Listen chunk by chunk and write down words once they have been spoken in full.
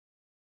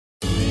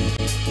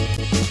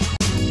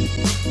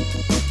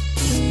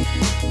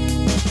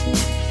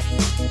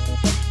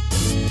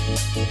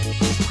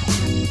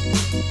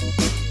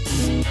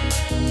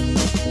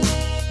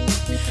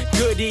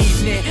Good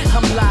evening,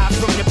 I'm live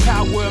from the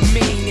power of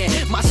meaning.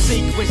 My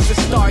sequence to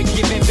start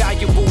giving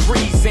valuable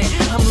reason.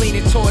 I'm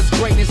leaning towards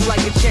greatness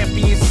like a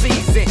champion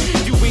season.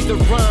 You either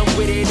run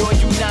with it or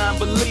you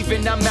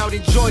non-believing. I'm out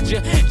in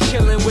Georgia,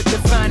 chilling with the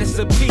finest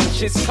of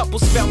peaches.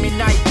 Couples spell me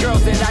night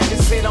girls that I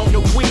just hit on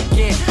the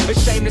weekend.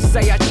 Ashamed to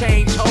say I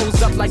change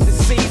hoes up like the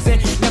season.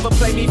 Never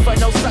play me for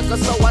no sucker,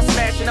 so I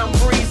smash and I'm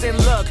breezing.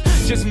 Look,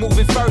 just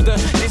moving further.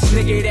 This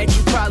nigga that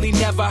you probably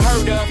never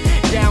heard of.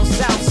 Down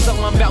south, so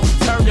I'm about to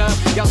turn up.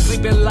 Y'all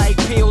sleeping like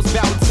pills,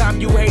 about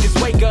time you haters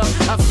wake up.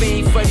 I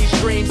fiend for these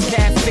dreams,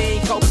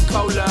 caffeine,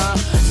 Coca-Cola.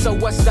 So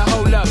what's the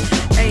hold up?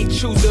 Ain't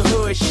choose the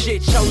hood,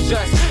 shit chose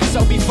us.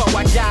 So before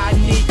I die, I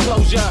need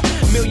closure.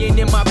 Million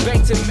in my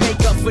bank to make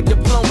up for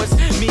diplomas.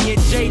 Me and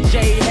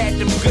JJ had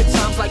them good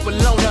times like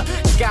Bologna.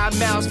 Sky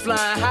miles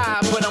flying high,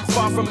 but I'm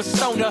far from a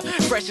stoner.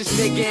 Freshest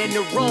nigga in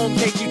the room,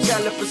 can't you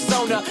tell a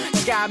persona?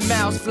 Sky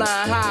miles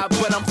flying high,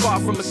 but I'm far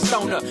from a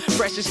stoner.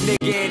 Freshest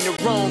nigga in the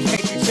room,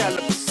 can't you tell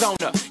a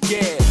persona?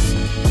 Yeah,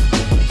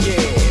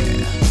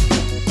 yeah,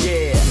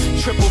 yeah.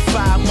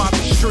 555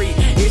 Market Street,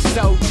 it's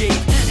so deep.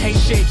 Ain't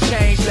shit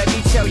changed, let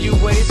me tell you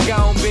what it's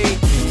gon' be.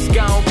 It's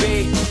gon'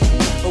 be,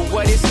 or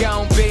what it's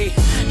gon' be.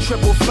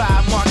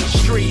 555 Market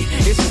Street,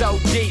 it's so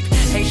deep.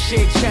 Ain't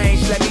shit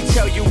changed, let me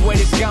tell you what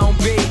it's gon'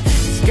 be.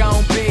 It's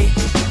gon' be,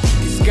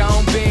 it's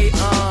gon' be,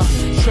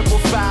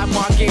 555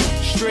 Market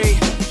Street.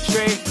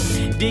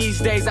 These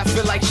days I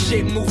feel like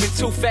shit moving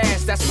too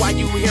fast. That's why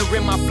you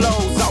hearing my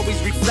flows, always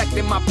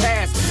reflecting my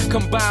past.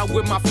 Combined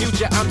with my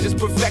future, I'm just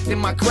perfecting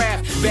my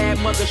craft. Bad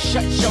mother,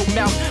 shut your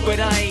mouth,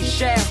 but I ain't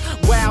shaft.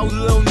 Wow,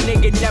 little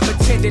nigga, never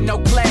attended no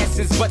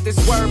classes. But this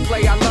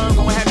wordplay I learned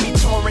gon' have me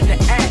touring the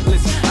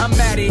Atlas. I'm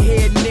outta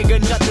here,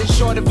 nigga, nothing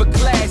short of a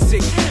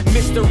classic.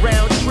 Mr.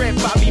 Round Trip,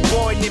 I be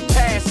boarding and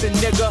passing,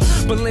 nigga.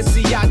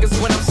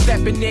 Balenciagas when I'm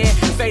stepping in,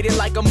 faded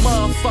like a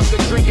motherfucker,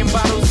 drinking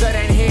bottles of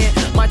that hand.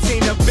 My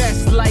team the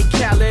best like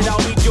Khaled, all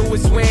we do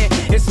is win.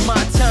 It's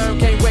my turn,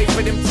 can't wait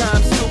for them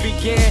times to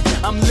begin.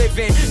 I'm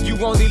living, you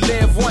only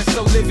live once,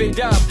 so live it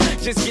up.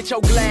 Just get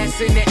your glass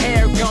in the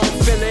air, gon'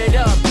 fill it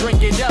up,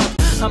 drink it up.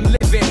 I'm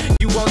living,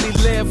 you only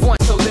live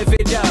once, so live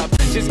it up.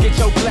 Just get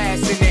your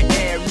glass in the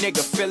air,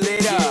 nigga, fill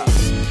it up.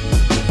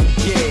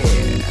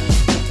 Yeah,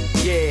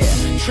 yeah.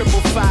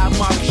 555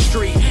 Market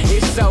Street,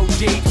 it's so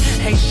deep.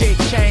 Ain't shit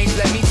changed,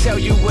 let me tell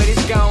you what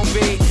it's gon'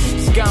 be.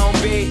 It's gon'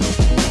 be,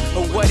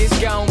 or what it's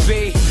gon'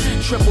 be.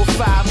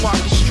 555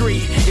 Market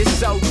Street, it's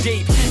so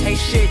deep. Ain't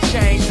shit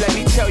changed, let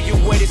me tell you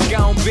what it's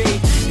gon' be.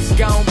 It's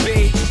gon'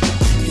 be,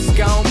 it's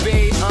gon'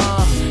 be,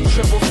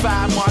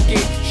 555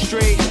 Market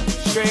Street.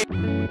 Street.